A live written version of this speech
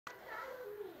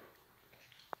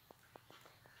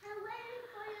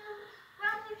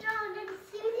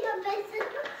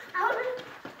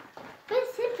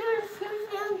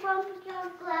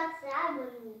outside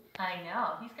with me. I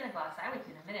know. He's going to go outside with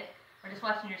you in a minute. We're just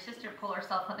watching your sister pull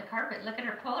herself on the carpet. Look at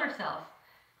her pull herself.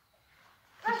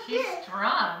 She's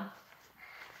strong.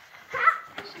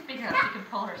 She figured out she can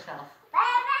pull herself.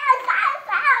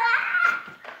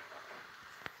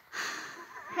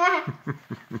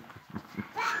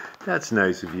 That's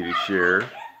nice of you to share.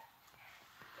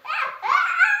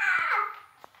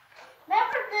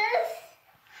 Remember this?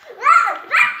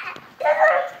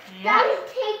 Yeah. Daddy,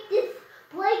 take this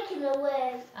blanket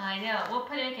away. I know. We'll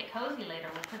make it cozy later.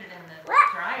 We'll put it in the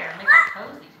dryer and make it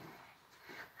cozy.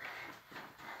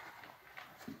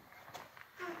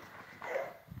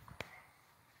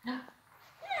 No.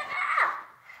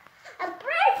 A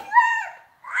bracelet!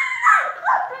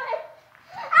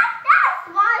 That's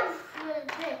my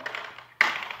bracelet.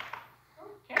 Oh,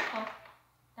 careful.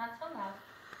 Not so loud.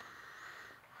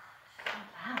 So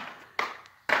loud.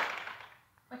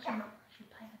 What's your mower? Is she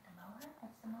playing with the mower?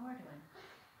 What's the mower doing?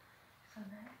 So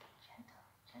nice. Gentle,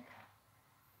 gentle.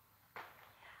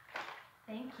 Yeah.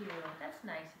 Thank you. That's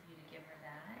nice of you to give her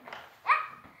that.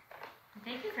 And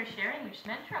thank you for sharing your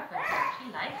cement truck with her. She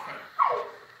likes it.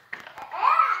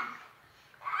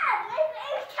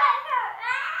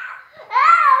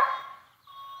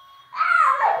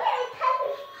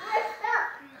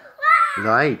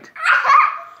 Light.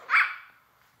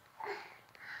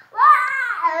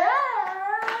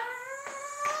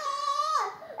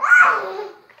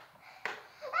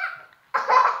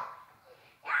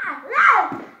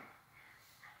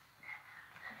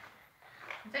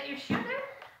 Is that your shoe there?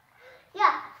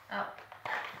 Yeah. Oh.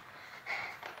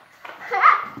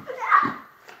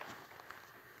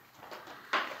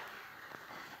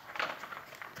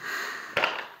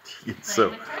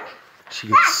 She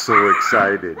gets so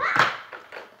excited.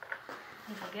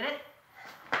 You go get it?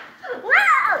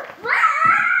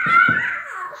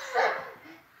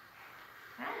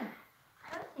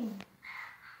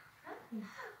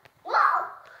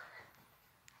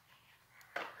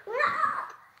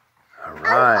 All I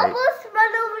right. almost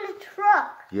ran over the truck.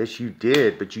 Yes, you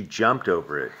did, but you jumped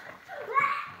over it.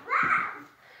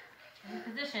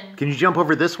 Position. Can you jump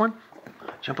over this one?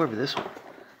 Jump over this one.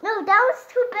 No, that was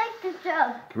too big to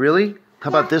jump. Really? How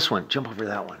about this one? Jump over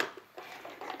that one.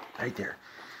 Right there.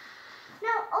 No,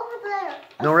 over there.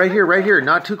 No, right here, right here.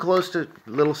 Not too close to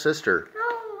little sister. No,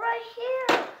 right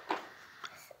here.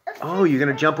 Oh, you're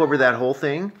going to jump over that whole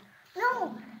thing?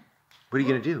 No. What are you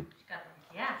going to do? She got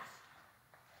the gas.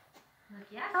 Look,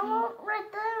 yes. I want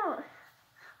right there.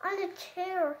 On the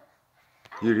chair.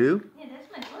 You do? Yeah, that's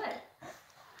my foot.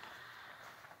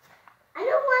 I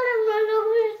don't want to run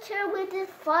over the chair with this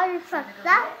fire truck.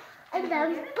 That and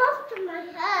then bumped my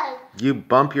head. You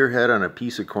bump your head on a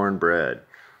piece of cornbread.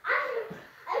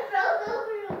 I rolled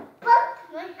over and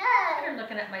bumped my head. You're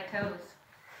looking at my toes.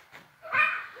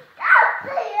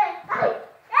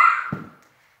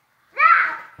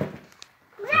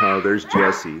 Oh, there's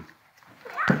Jessie.